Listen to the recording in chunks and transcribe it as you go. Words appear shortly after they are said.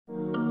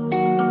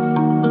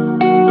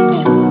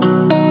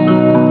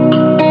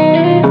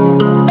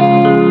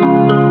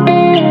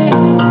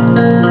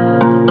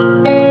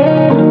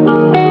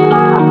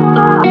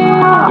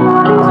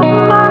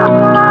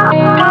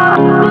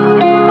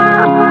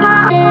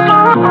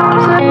Hi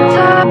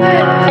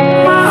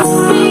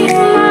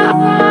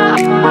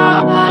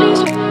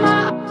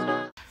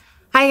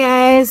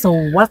guys,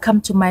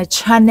 welcome to my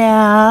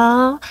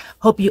channel.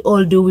 Hope you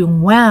all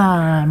doing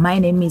well. My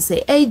name is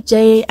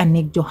AJ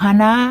Annique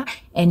Johanna,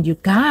 and you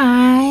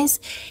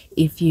guys,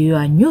 if you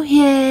are new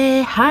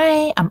here,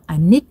 hi, I'm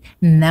Annique.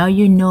 Now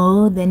you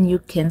know, then you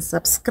can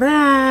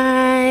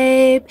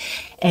subscribe.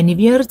 And if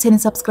you're returning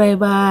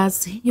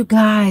subscribers, you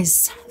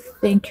guys,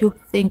 thank you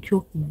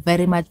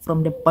very much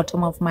from the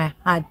bottom of my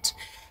heart.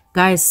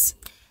 Guys,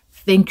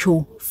 thank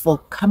you for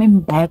coming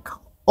back,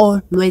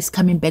 always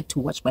coming back to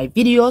watch my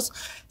videos,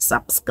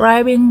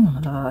 subscribing,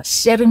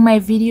 sharing my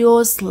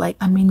videos. Like,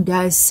 I mean,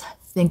 guys,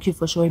 thank you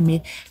for showing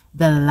me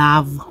the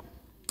love.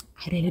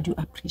 I really do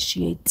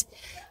appreciate.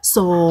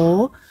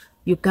 So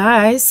you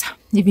guys,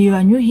 if you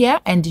are new here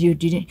and you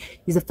didn't,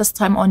 it's the first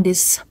time on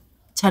this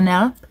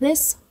channel,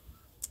 please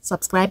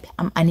subscribe.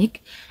 I'm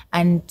Annique,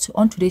 and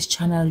on today's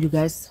channel, you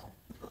guys,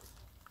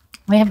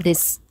 we have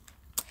this.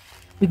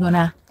 We're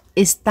gonna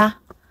Easter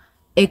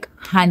egg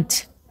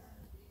hunt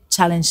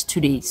challenge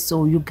today.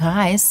 So you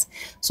guys,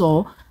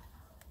 so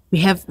we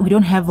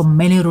don't have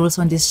many rules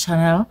on this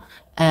channel,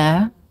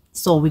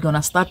 so we're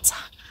gonna start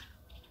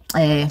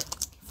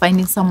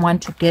finding someone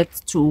to get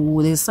to.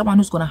 There's someone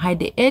who's gonna hide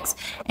the eggs,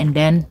 and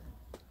then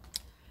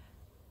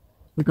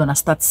we're gonna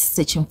start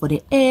searching for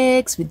the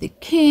eggs with the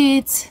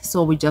kids.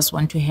 So we just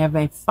want to have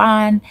a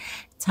fun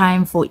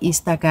time for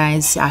Easter,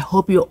 guys. I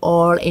hope you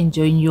all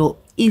enjoying your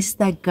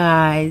Easter,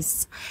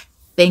 guys.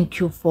 Thank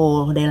you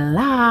for the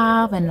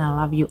love, and I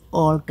love you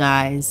all,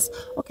 guys.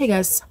 Okay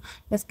guys,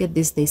 let's get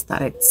this day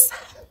started.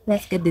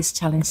 Let's get this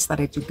challenge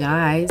started, you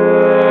guys.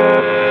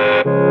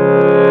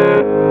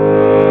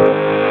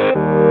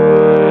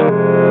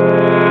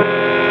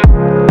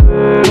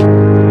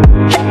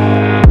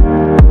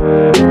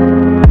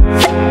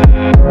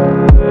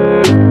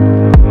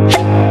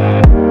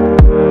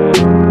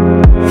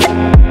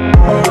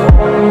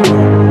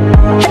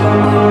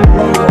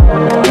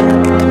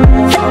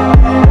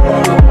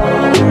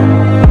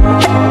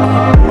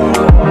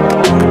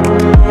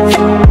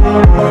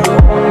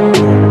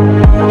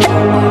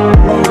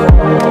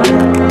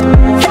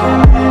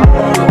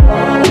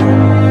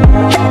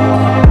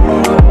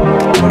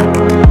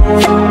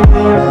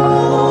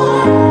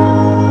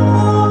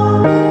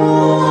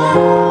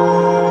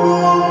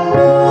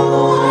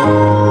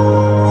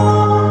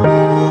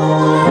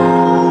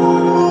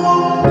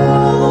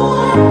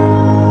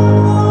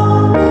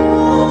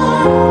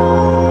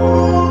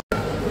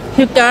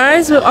 You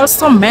guys, we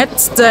also met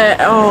the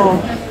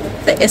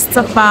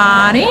Easter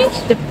bunny,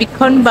 the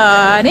pecan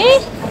bunny.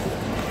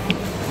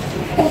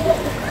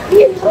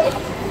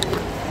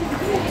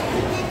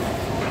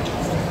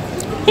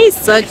 He's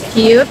so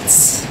cute.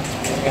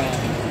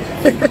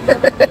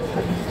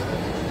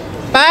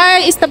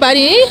 Bye, Easter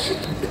bunny.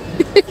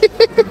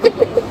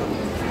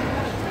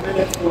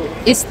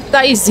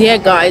 Easter is here,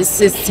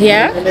 guys. It's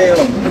here.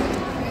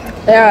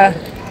 Yeah,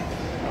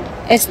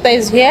 Easter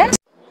is here.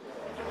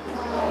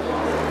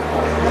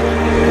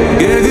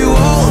 Gave you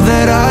all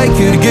that I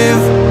could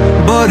give,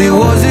 but it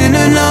wasn't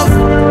enough.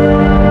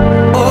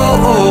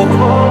 Oh,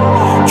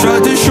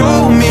 tried to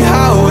show me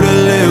how to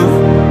live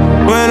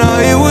when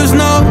I was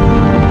not.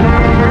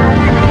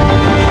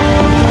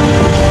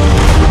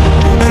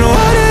 And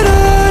why did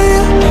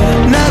I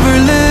never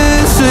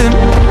listen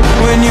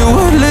when you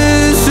would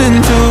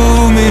listen to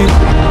me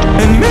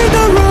and make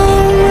the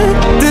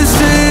wrong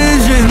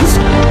decisions,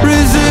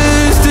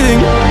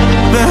 resisting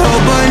the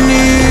help I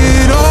need?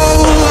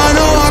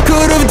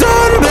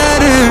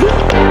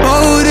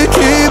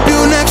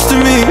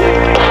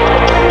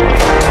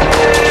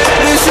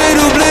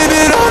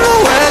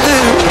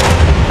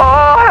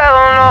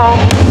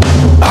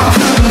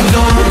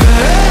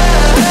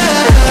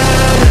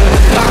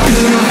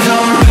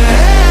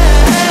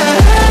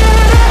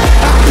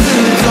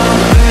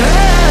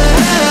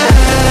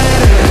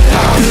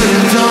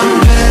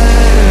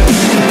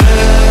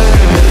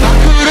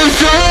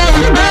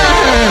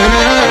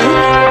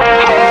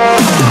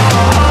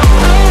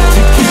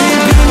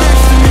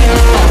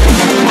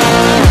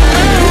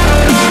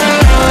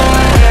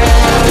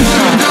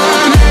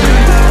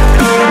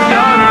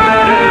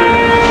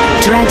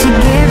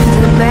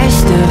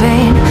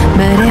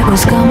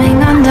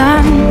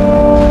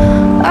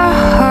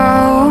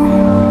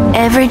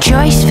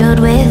 Choice filled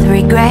with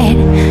regret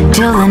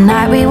till the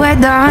night we were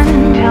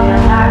done.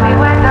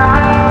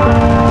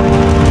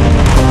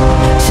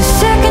 So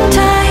sick and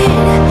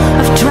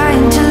tired of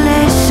trying to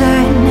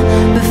listen,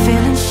 but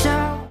feeling so.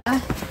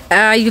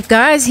 You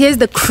guys, here's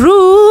the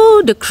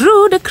crew. The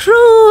crew.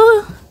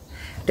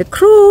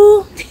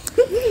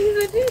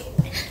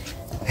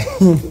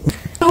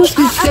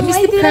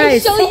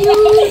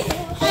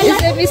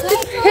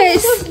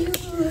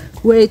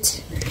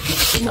 Wait.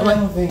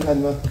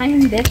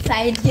 I'm that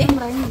side. I'm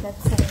running that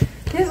side.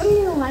 There's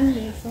only one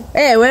lesson.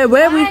 Hey, where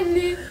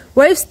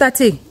are you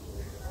starting?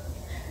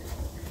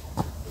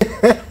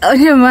 On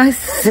your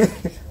mask.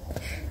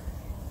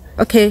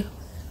 Okay.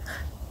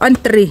 On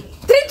 3. 3,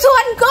 2,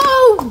 1,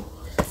 go!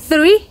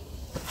 3,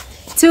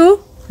 2,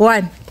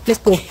 1. Let's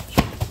go.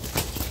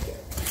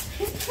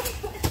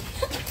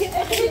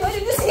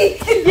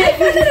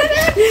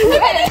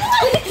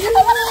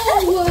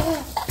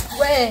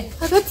 Where?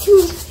 I got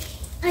 2.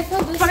 I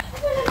thought this.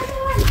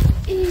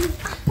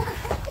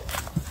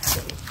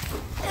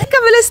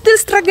 Camilla is still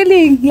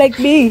struggling like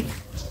me.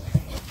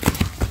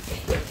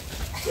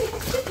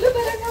 Look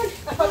at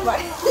I found 1.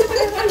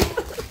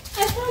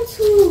 I found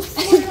 2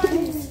 small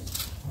ones.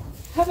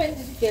 How many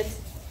did you get? I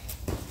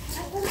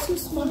found 2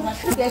 small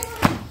ones. Get.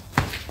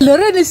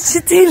 Lauren is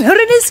cheating.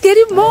 Lauren is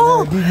getting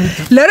more.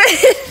 Lauren.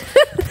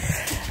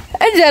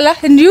 Angela,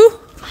 and you?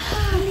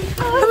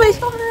 How many?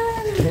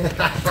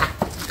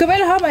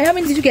 Camilla, how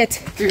many did you get?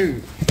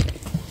 2.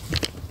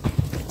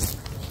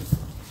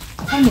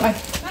 One.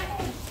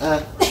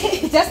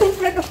 Just in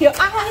front of your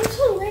eyes.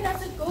 Until where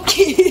does it go?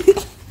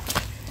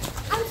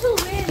 Until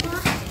where, Ma?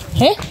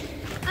 Hey?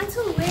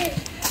 Until where?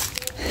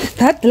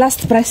 That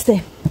last price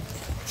there.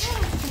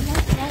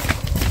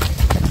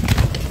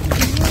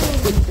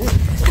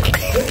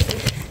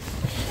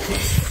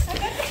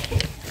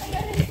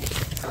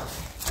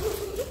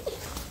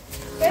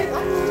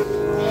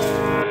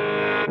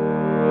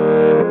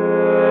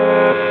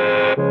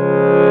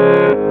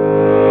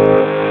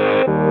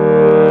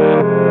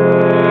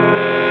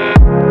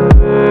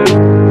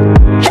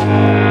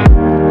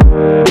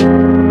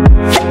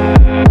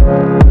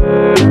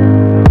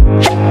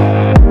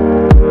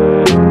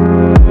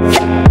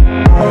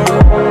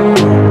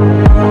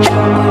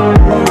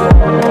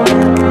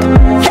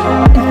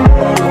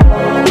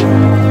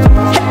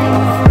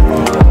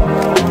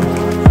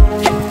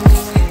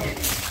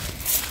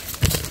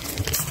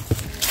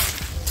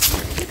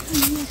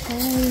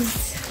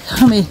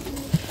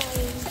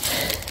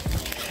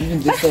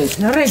 Even this side.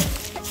 Lauren.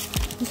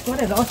 It's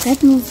what a lot.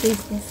 That means this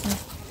one.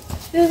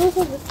 There's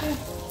also this one.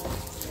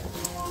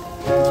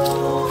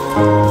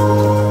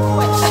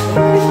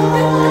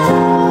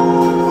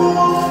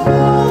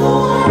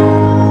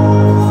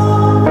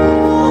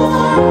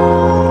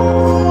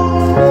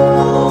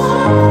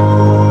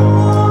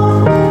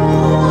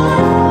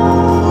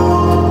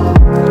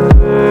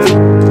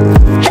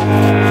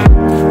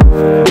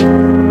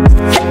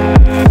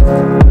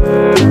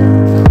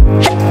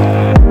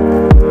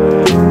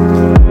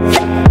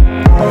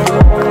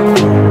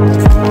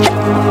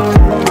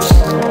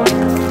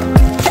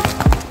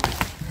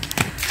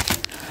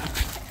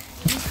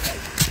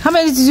 How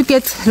many did you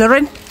get,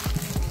 Lauren?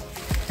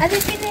 I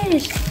just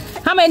finished.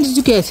 How many did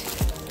you get?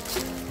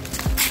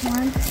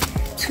 1,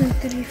 2,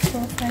 3,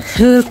 4,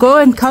 5, Go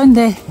and count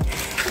there.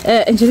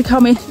 Angelique, how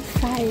many?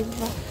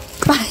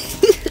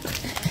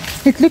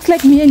 5. It looks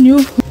like me and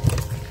you.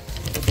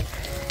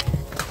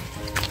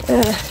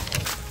 There's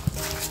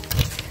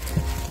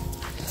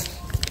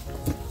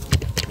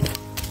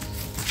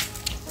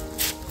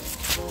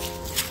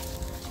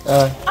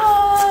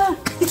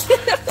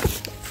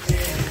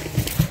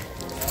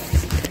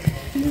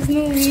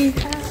no way.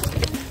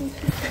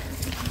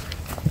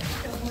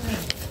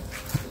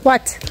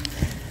 What?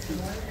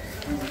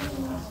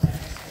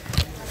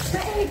 The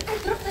egg. I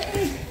dropped the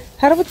egg.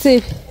 How would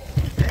say?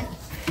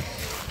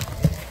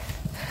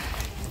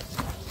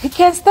 He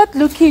can start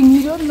looking.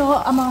 You don't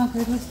know.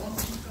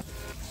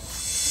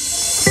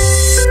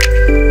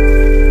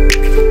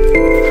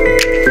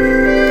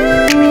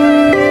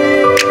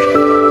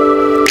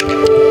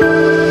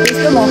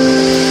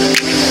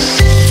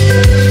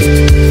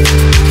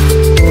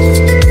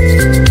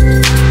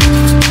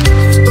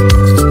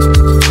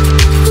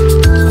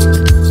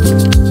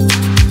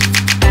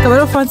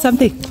 Found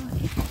something.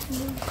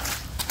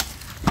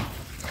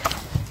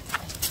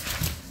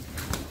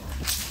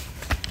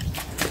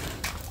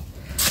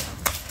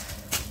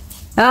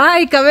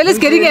 Hi, Camille is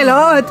getting a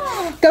lot.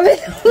 Camille.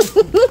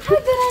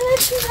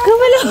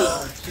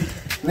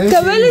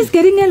 Camille is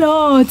getting a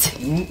lot.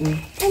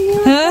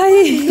 Hi.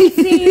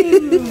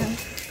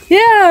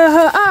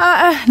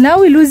 Yeah. Now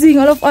we're losing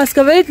all of us.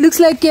 Camille, it looks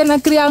like you're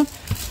not crying.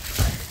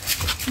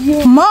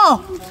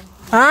 More.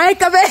 Hi,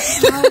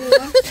 Camille.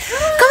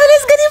 Camille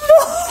is getting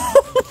more.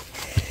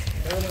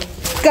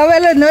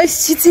 Camille, no,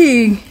 it's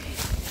cheating.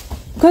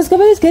 Because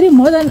Camille is getting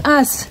more than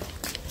us.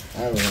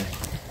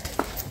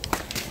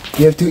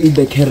 You have to eat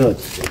the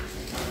carrots.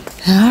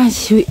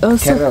 We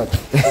also. Carrot.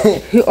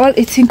 We all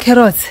eating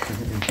carrots.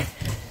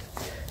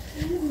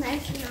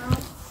 Nice now.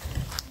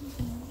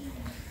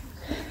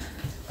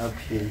 Up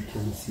here you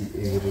can see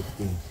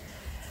everything.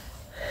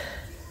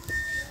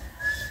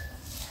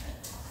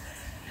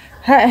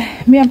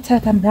 Hi, me, I'm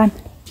tired. I'm done.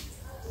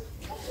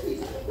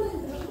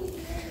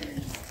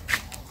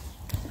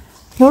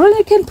 Lauren,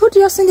 you can put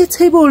yours on the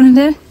table and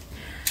then.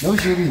 No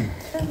sugar.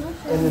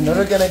 And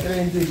another can I go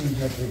into it?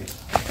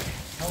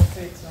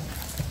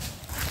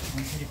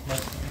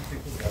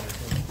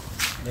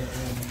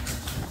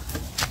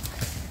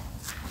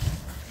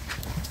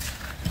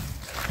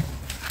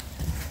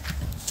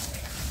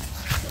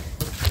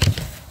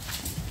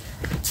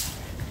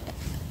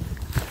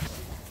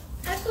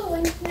 I saw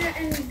one here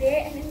and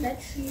there and in that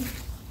tree.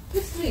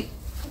 This tree.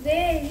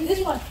 There. This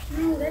one.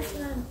 No, that's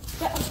one.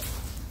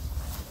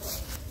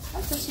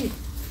 What's the sheep?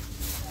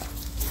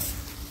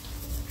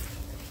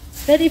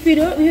 But if we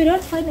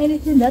don't find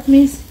anything, that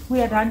means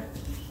we are done.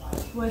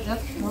 We're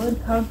just going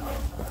to count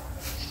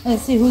and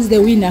see who's the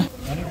winner.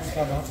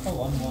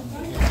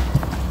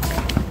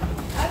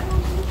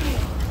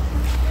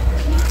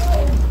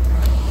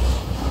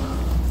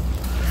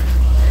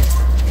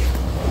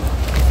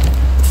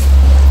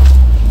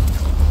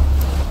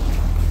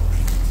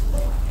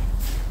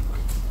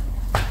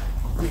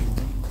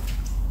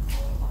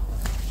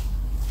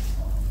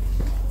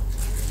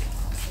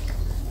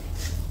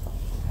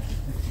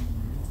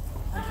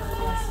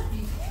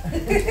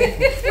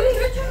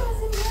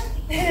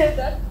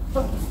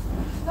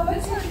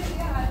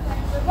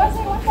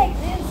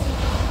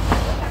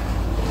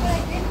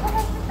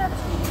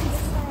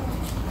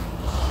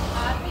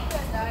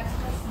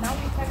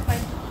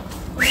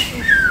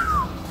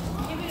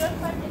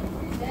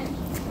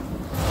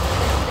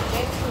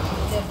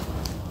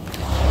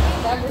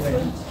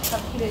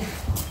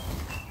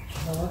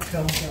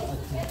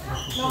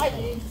 No, I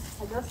didn't.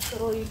 I just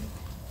throw it.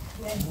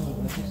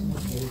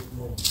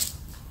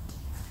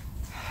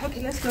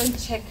 Okay, let's go and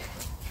check.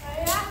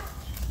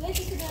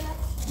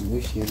 No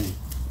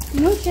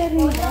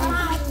sharing.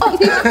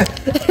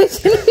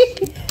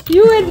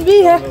 You and me.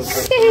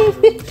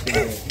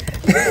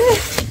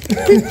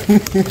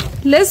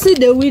 Let's see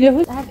the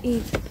winner. I have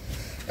 8.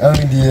 How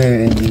many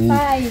Angel? 5.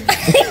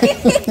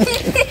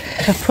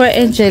 Poor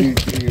Angel. 2,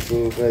 3,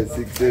 4, 5,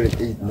 6,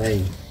 7, 8,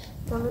 9.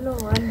 Pamela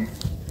 1.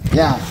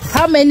 Yeah.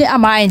 How many are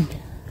mine?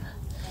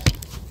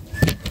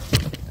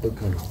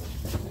 Okay.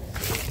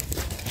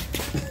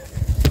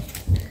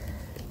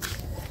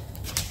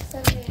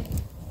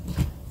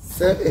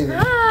 7.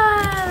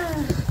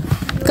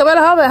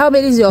 Kamala, how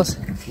many is yours?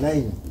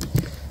 9.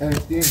 I'm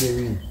still the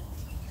win.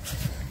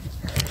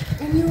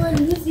 And you are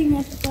losing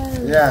at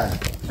 12. Yeah.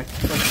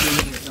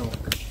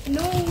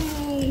 No.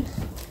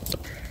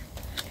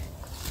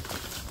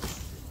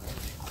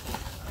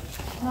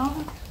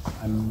 No.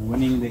 I'm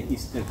winning the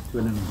Easter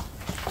tournament.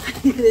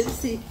 Let's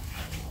see.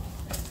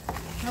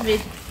 How many?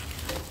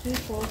 2,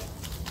 4,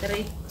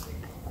 3,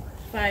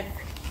 5,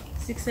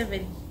 6,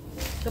 7.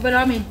 Kamala,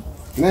 how many?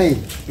 9.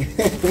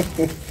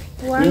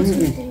 1, 2,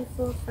 3,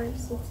 4, 5,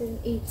 6, 7,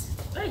 8.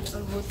 Right,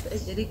 almost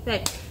Angelique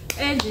time.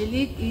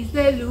 Angelique is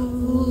the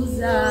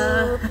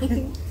loser.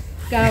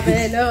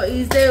 Cabello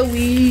is the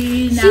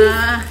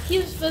winner. He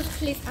was first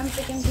place. I'm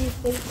second place.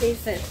 Third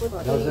place.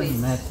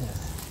 Doesn't matter.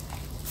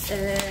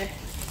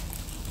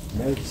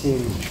 No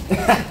cherry.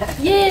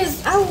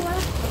 Yes. Oh, wow.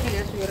 Okay,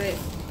 that's your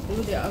rest. Do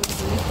the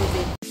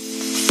outfit.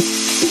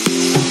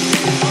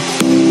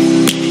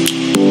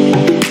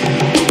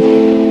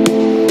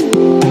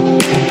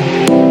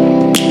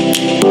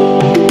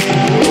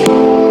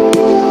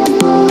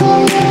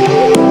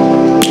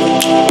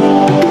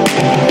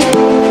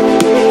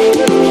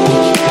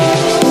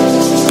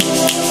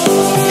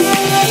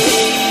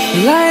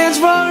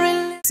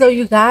 So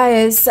you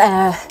guys,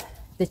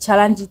 the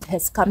challenge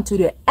has come to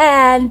the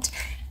end,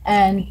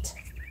 and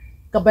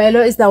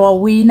Cabello is our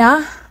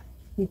winner.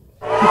 He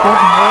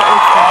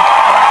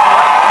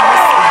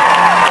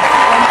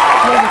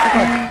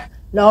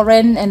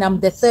Lauren, and I'm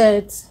the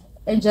third.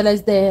 Angela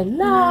is the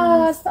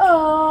last.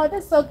 Oh,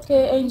 that's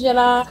okay,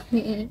 Angela.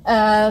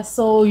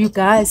 So you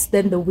guys,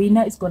 then the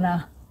winner is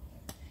gonna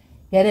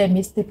get a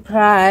mystic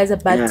prize,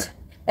 but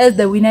as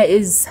the winner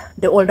is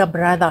the older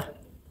brother,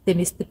 the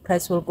mystic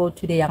prize will go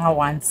to the younger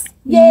ones.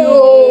 Yay!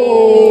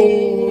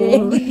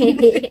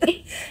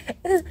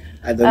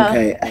 I don't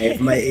care. I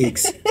have my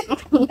eggs.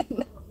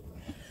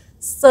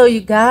 So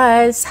you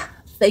guys,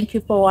 thank you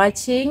for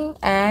watching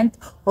and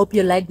hope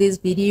you like these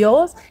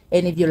videos.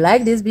 And if you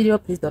like this video,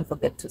 please don't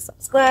forget to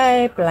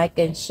subscribe, like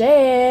and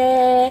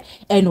share.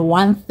 And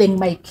one thing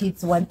my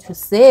kids want to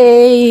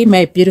say,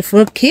 my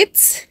beautiful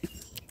kids,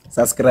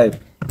 Subscribe.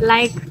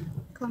 Like,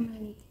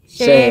 comment,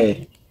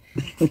 Share.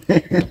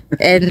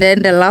 and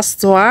then the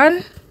last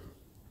one.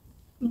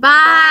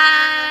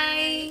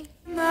 Bye.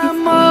 The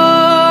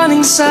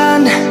morning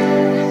sun,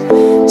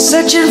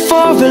 searching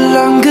for a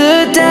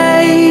longer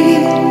day.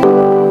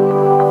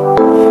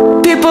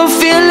 People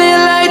feeling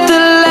like the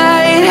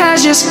light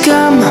has just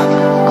come.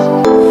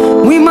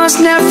 We must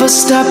never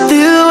stop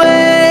the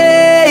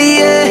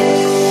way.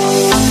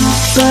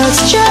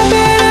 Birds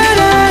jumping and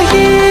I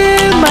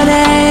hear my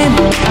name,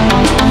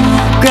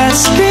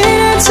 grasping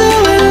into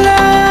a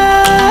life.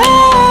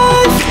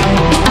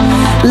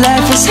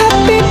 Life is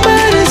happy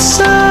but it's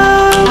so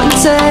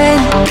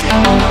insane.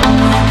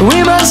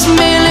 We must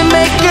merely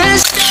make a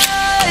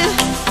start.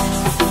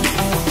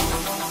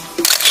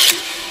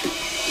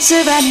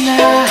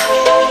 Savannah.